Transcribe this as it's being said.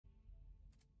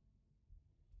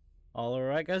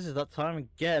Alright guys, it's that time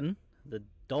again. The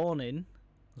dawning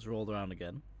has rolled around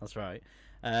again. That's right.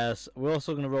 So we're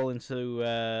also going to roll into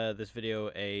this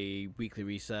video a weekly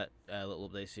reset, a little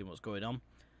update, seeing what's going on.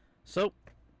 So,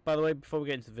 by the way, before we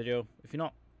get into the video, if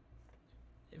you're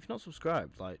not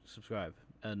subscribed, subscribe.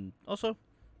 And also,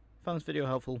 found this video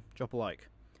helpful, drop a like.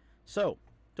 So,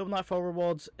 Double Nightfall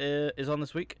rewards is on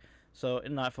this week. So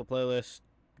in Nightfall playlist,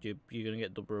 you're going to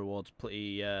get double rewards.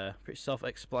 Pretty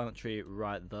self-explanatory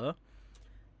right there.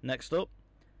 Next up,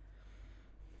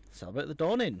 celebrate the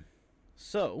dawning.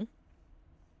 So,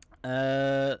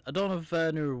 a dawn of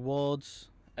new rewards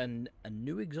and a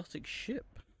new exotic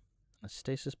ship, a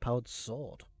stasis-powered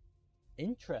sword.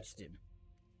 Interesting.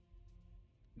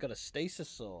 Got a stasis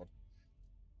sword.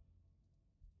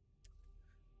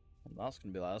 That's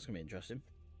gonna be interesting.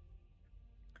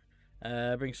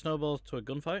 Bring snowballs to a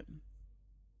gunfight.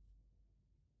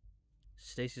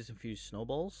 Stasis infused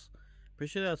snowballs. Pretty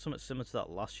sure they had something similar to that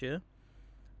last year.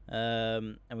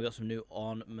 And we got some new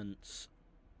ornaments,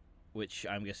 which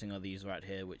I'm guessing are these right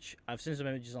here, which I've seen some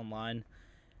images online.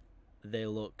 They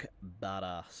look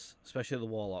badass, especially the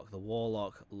Warlock. The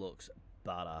Warlock looks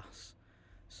badass.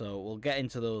 So we'll get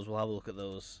into those, we'll have a look at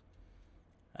those.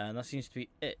 And that seems to be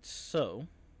it. So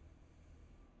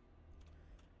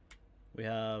we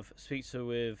have Speak to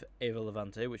with Ava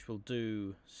Levante, which we'll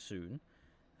do soon.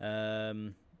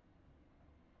 Cosmodrome,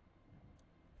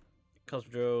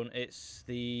 it's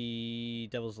the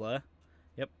Devil's Lair.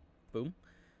 Yep, boom.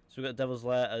 So we've got Devil's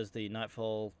Lair as the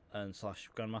Nightfall and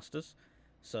 / Grandmasters.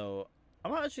 So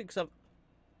I'm actually, because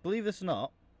believe this or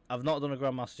not, I've not done a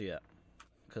Grandmaster yet.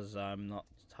 Because I'm not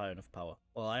high enough power.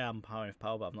 Well, I am high enough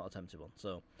power, but I've not attempted one.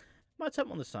 So I might attempt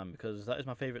one this time, because that is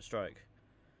my favourite strike.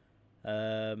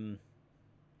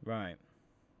 Right.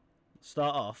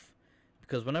 Start off,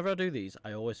 because whenever I do these,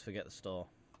 I always forget the store.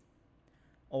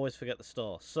 Always forget the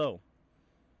store. So,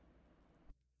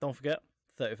 don't forget,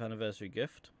 30th anniversary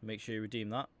gift. Make sure you redeem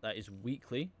that. That is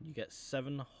weekly. You get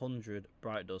 700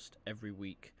 Bright Dust every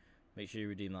week. Make sure you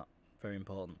redeem that. Very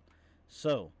important.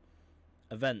 So,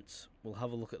 events. We'll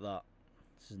have a look at that.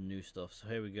 This is new stuff. So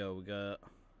here we go. We got...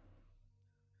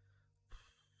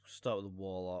 Start with the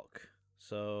Warlock.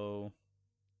 So...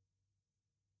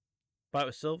 Bite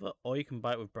with silver, or you can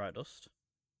bite with Bright Dust.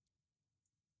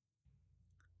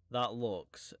 That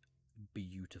looks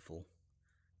beautiful.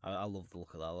 I love the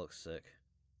look of that. That looks sick.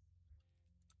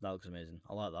 That looks amazing.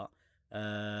 I like that.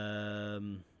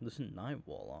 Listen, Night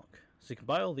Warlock. So you can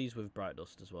buy all these with Bright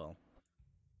Dust as well.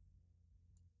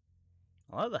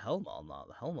 I like the helmet on that.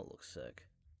 The helmet looks sick.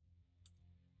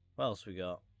 What else we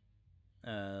got?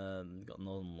 Got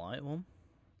Northern Light one.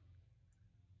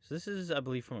 So this is, I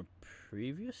believe, from a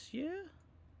previous year?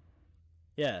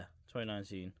 Yeah,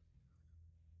 2019.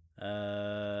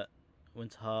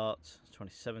 Winterheart,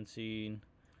 2017.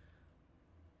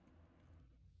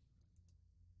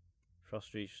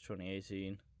 Frost Reach,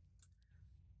 2018.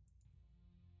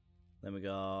 Then we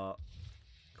got a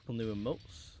couple new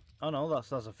emotes. Oh no,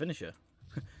 that's a finisher.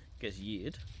 Gets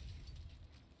yeeted.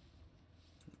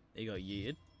 He got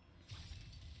yeeted.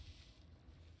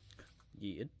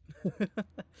 Yeeted.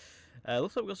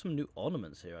 Looks like we've got some new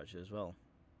ornaments here actually as well.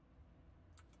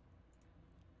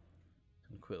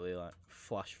 Can quickly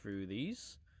flash through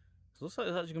these. So it looks like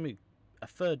there's actually gonna be a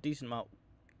fair decent amount.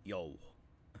 Yo.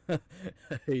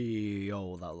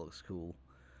 Yo, that looks cool.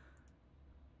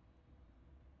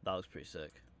 That looks pretty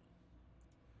sick.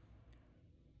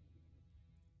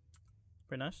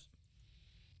 Pretty nice.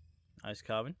 Ice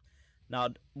carving. Now,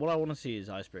 what I want to see is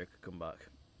Icebreaker come back.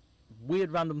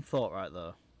 Weird random thought right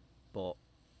there, but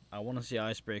I want to see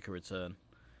Icebreaker return.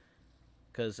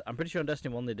 Because I'm pretty sure on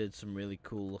Destiny 1 they did some really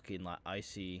cool looking,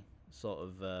 icy sort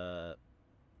of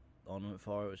ornament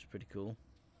for it, which is pretty cool.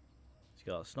 It's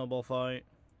got a snowball fight.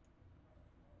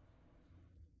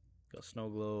 Got a snow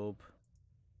globe.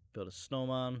 Build a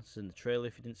snowman. It's in the trailer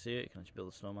if you didn't see it. You can actually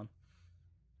build a snowman.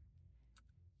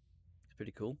 It's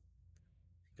pretty cool.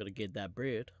 Gotta get that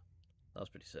bread. That was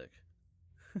pretty sick.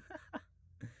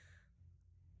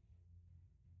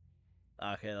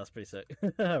 Okay, that's pretty sick.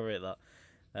 I rate that.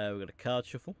 We've got a card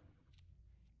shuffle.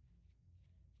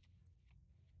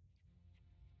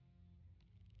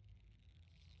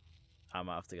 I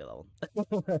might have to get that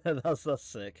one. That's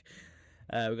sick.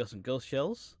 We've got some ghost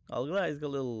shells. Oh, look at that. He's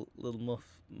got little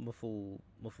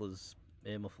mufflers,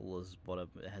 ear mufflers, whatever,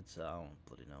 headset. I don't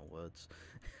bloody know words.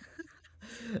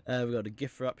 We've got a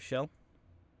gift wrap shell.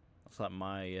 That's like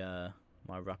my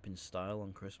wrapping style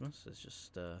on Christmas. It's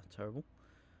just terrible.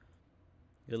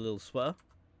 Got a little sweater,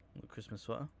 a little Christmas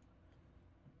sweater.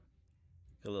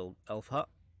 Got a little elf hat.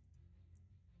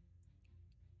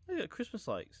 You got Christmas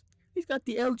lights. He's got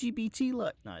the LGBT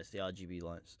light. No, it's the RGB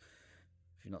lights.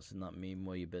 If you've not seen that meme,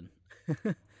 where you been?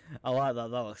 I like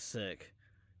that. That looks sick.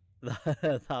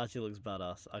 That actually looks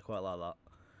badass. I quite like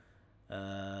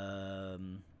that.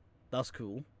 That's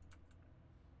cool.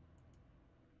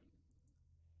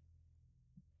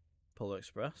 Polar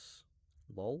Express.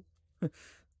 Lol.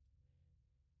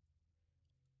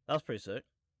 That's pretty sick.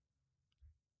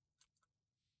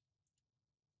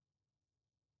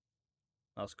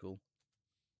 That's cool.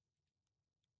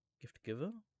 Gift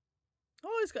giver.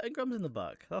 Oh, he's got engrams in the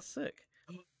back. That's sick.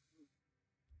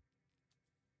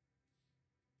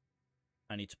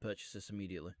 I need to purchase this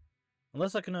immediately.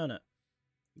 Unless I can earn it.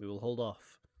 We will hold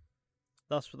off.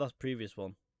 That's previous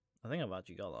one. I think I've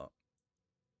actually got that.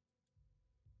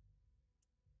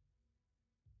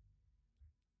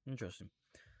 Interesting.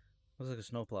 Looks like a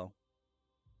snowplow.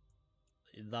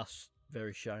 That's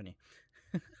very shiny.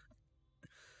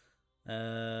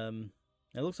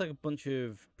 It looks like a bunch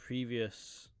of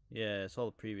previous... Yeah, it's all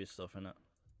the previous stuff in it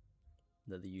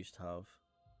that they used to have.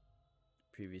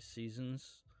 Previous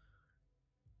seasons.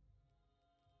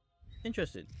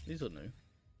 Interesting. These look new.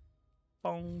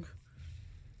 Bong.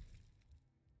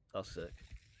 That's sick.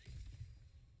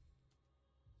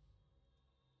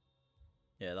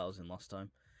 Yeah, that was in last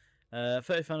time.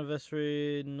 30th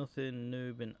anniversary. Nothing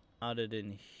new been added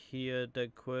in here.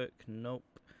 Dead quick. Nope.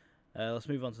 Let's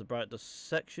move on to the Bright Dust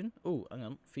section. Oh, hang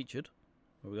on. Featured.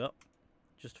 What we got?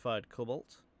 Justified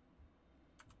Cobalt.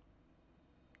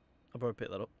 I'll probably pick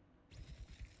that up.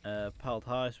 Piled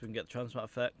High, so we can get the Transmat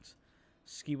effect.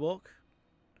 Ski Walk.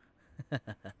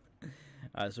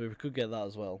 Alright, so we could get that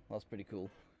as well. That's pretty cool.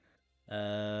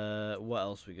 What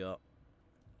else we got?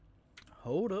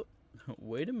 Hold up.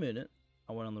 Wait a minute.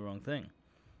 I went on the wrong thing.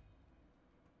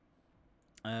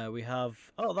 We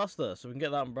have... Oh, that's there. So we can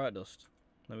get that in Bright Dust.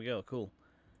 There we go. Cool.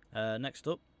 Next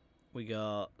up, we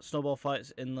got Snowball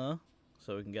Fights in there.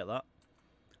 So we can get that.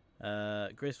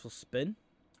 Graceful Spin.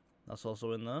 That's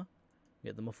also in there.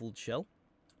 Get the Muffled Shell.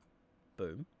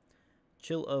 Boom.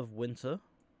 Chill of Winter.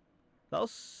 That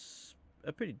was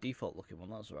a pretty default looking one.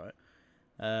 That's right.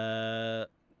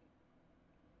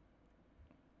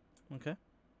 Okay.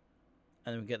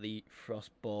 And then we get the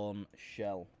Frostborn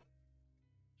Shell.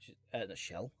 The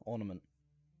shell? Ornament.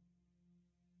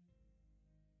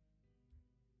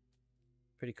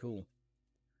 Pretty cool.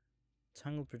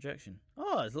 Tangled Projection.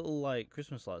 Oh, it's a little like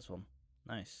Christmas lights one.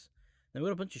 Nice. Then we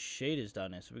got a bunch of shaders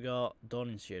down here. So we got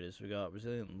Dawning shaders. We got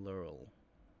Resilient Laurel.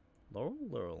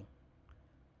 Laurel.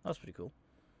 That's pretty cool.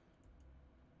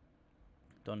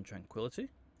 Dawning Tranquility.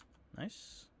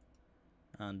 Nice.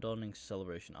 And Dawning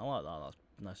Celebration. I like that. That's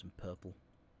nice and purple.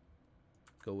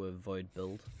 Go with Void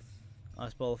Build.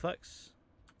 Ice Ball Effects.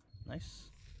 Nice.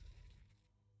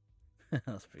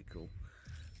 That's pretty cool.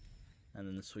 And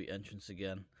then the sweet entrance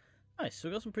again. Nice. So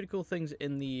we got some pretty cool things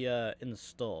in the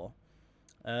store.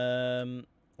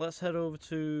 Let's head over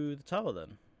to the tower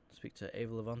then. Speak to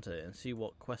Ava Levante and see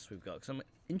what quests we've got. Because I'm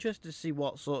interested to see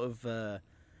what sort of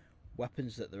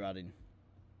weapons that they're adding.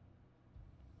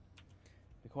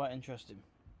 Be quite interesting.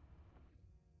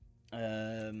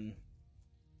 Because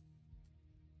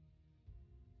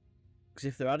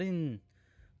if they're adding...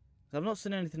 I've not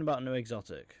seen anything about a new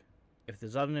exotic. If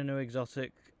there's adding a new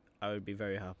exotic, I would be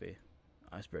very happy.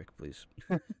 Icebreaker, please.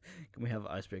 Can we have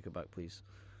Icebreaker back, please?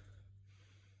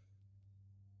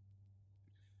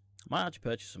 Might actually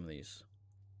purchase some of these.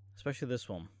 Especially this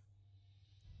one.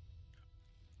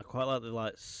 I quite like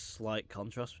the slight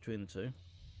contrast between the two.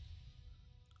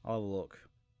 I'll have a look.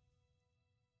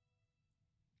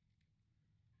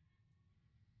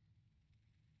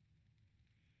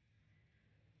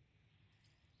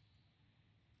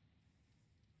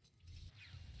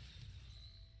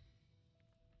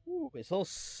 Ooh, it's all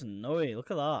snowy.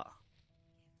 Look at that.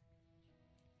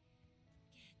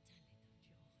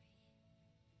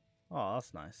 Oh,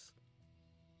 that's nice.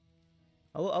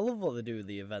 I love what they do with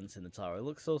the events in the tower. It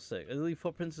looks so sick. Are they leave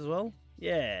footprints as well?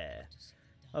 Yeah.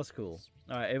 That's cool.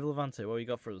 Alright, Ava Levante, what you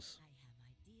got for us?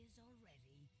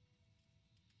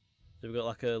 So we've got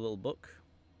like a little book.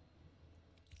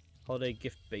 Holiday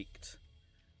Gift Baked.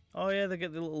 Oh yeah, they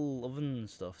get the little oven and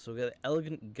stuff. So we get the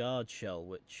Elegant Guard Shell,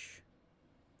 which...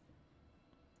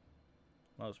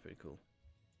 That was pretty cool.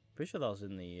 Pretty sure that was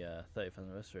in the 30th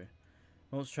anniversary.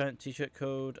 Moments of Triumph t-shirt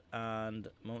code and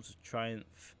Moments of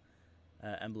Triumph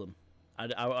emblem.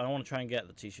 I want to try and get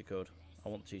the t-shirt code. I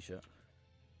want the t-shirt.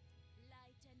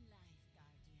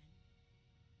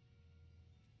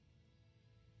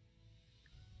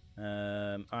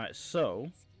 Alright,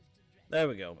 so there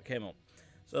we go. It came up.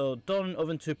 So Dawning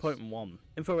Oven 2.1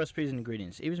 info, recipes and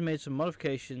ingredients. Eva's made some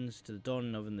modifications to the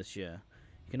Dawning Oven this year.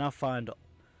 You can now find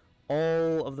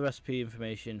all of the recipe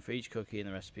information for each cookie in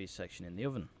the recipe section in the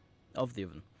oven,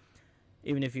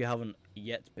 even if you haven't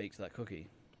yet baked that cookie.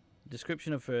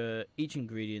 Description of each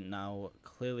ingredient now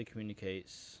clearly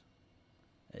communicates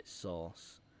its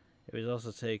source. It was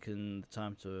also taken the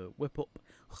time to whip up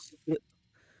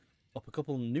a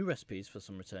couple new recipes for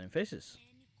some returning faces.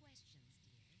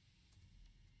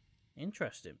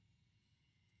 Interesting.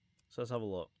 So let's have a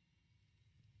look.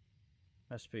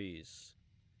 Recipes.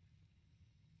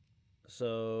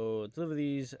 So deliver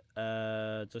these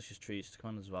delicious treats to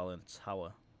Commander's Valley and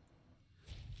Tower.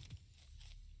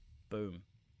 Boom.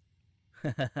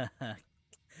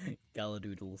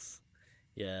 Galadoodles.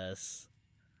 Yes.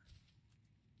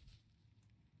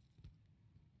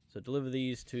 So deliver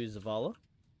these to Zavala.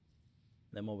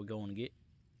 Then what we're going to get.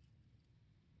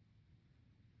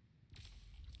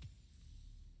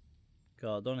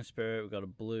 Got Dawning Spirit, we've got a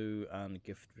blue and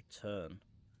gift return.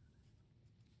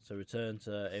 So return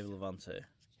to Ava Levante.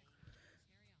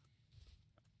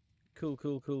 Cool.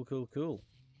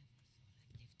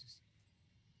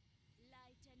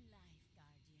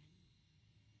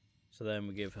 So then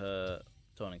we give her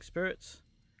Dawning Spirit.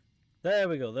 There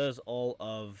we go, there's all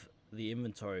of the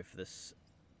inventory for this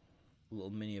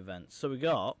little mini event. So we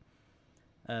got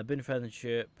Boon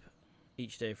Friendship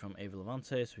each day from Ava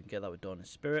Levante, so we can get that with Dawning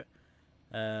Spirit.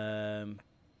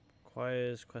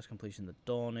 Requires quest completion, the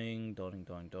Dawning. Okay,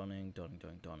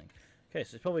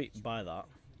 so it's probably buy that.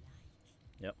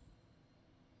 Yep.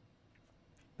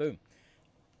 Boom.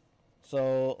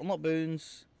 So unlock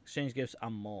boons, exchange gifts,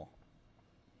 and more.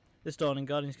 This Dawning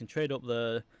Guardians can trade up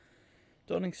the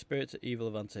Dawning Spirit to Ava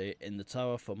Levante in the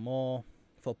tower for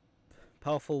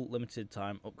powerful limited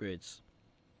time upgrades.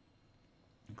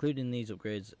 Including these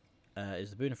upgrades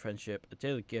is the Boon of Friendship, a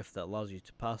daily gift that allows you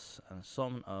to pass an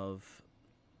assortment of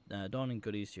Dawning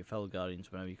goodies to your fellow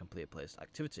Guardians whenever you complete a placed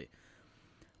activity.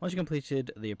 Once you've completed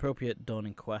the appropriate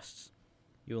Dawning quests,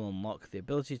 you will unlock the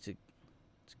ability to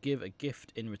give a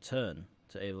gift in return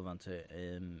to Ava Levante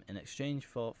in exchange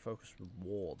for focus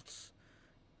rewards.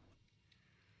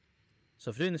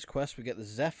 So for doing this quest, we get the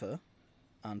Zephyr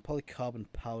and Polycarbon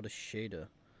Powder Shader.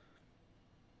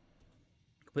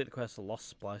 Complete the quest, The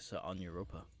Lost Splicer on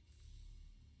Europa.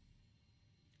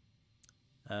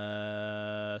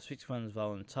 Speak to Commander's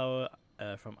Valen Tower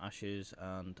from Ashes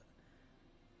and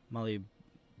Mali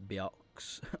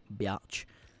Biatch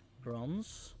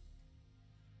Bronze.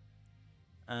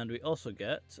 And we also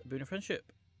get Boon of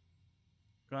Friendship.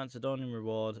 Grants a Dawning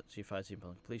reward to your fire team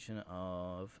upon completion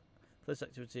of this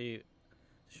activity.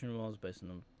 Additional rewards based on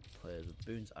the players with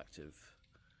boons active.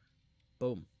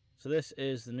 Boom. So this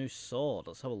is the new sword.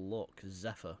 Let's have a look.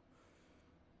 Zephyr.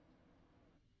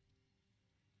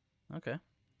 Okay.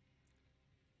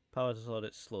 Power to sword,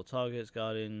 it slow targets,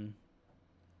 guarding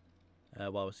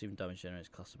while receiving damage, generates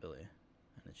class ability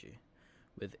energy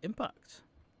with impact.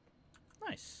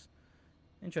 Nice.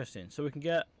 Interesting. So we can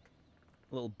get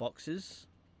little boxes,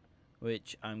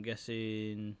 which I'm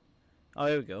guessing. Oh,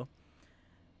 here we go.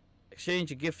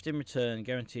 Exchange a gift in return,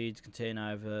 guaranteed to contain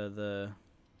either the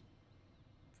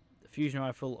fusion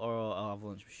rifle or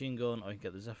avalanche machine gun, or you can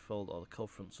get the Zephyr or the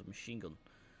cold front submachine gun.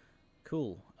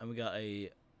 Cool. And we got a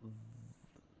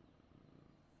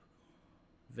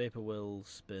Vapor Will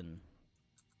Spin.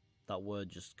 That word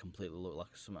just completely looked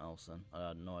like something else then. I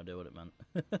had no idea what it meant.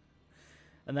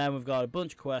 And then we've got a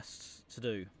bunch of quests to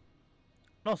do.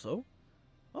 And also,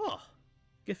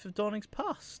 Gift of Dawning's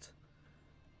Past.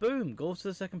 Boom, go to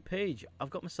the second page. I've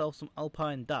got myself some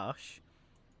Alpine Dash,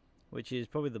 which is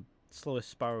probably the slowest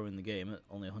sparrow in the game at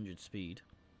only 100 speed.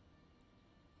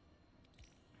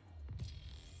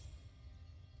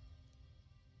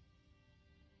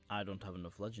 I don't have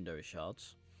enough legendary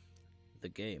shards. The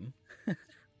game.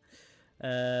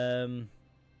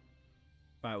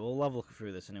 Right, we'll have a look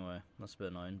through this anyway. That's a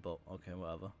bit annoying, but okay,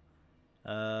 whatever.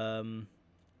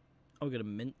 We got a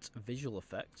mint visual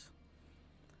effect.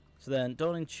 So then,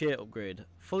 Dawning Cheer upgrade.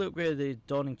 Fully upgraded the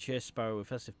Dawning Cheer Sparrow with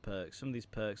festive perks. Some of these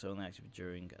perks are only active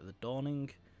during the Dawning,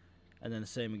 and then the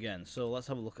same again. So let's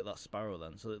have a look at that Sparrow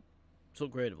then. So it's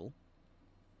upgradable.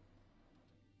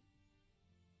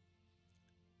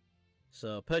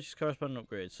 So purchase corresponding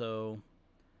upgrade. So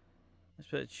let's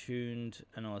put it tuned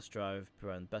NLS drive,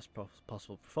 providing best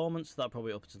possible performance. That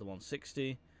probably up to the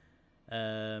 160.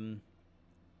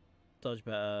 Dodge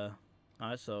better.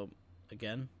 Alright, so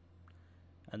again.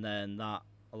 And then that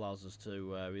allows us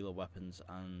to reload weapons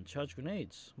and charge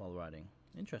grenades while riding.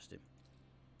 Interesting.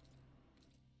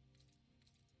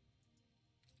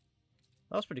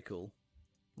 That's pretty cool.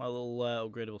 My little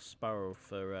upgradable Sparrow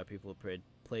for people who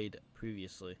played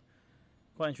previously.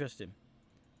 Quite interesting.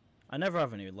 I never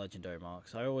have any legendary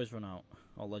marks. I always run out,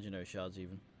 or legendary shards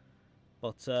even.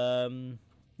 But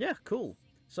yeah, cool.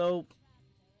 So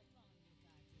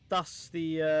that's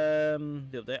the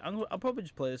update. I'll probably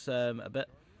just play this a bit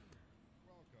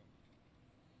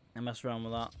and mess around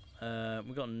with that.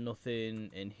 We've got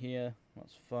nothing in here.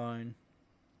 That's fine.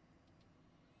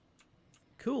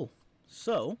 Cool.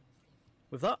 So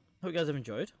with that, hope you guys have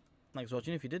enjoyed. Thanks for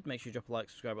watching. If you did, make sure you drop a like,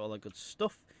 subscribe, all that good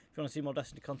stuff. If you want to see more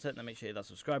Destiny content, then make sure you hit that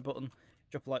subscribe button,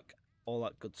 drop a like, all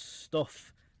that good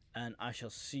stuff. And I shall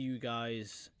see you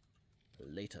guys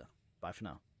later. Bye for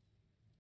now.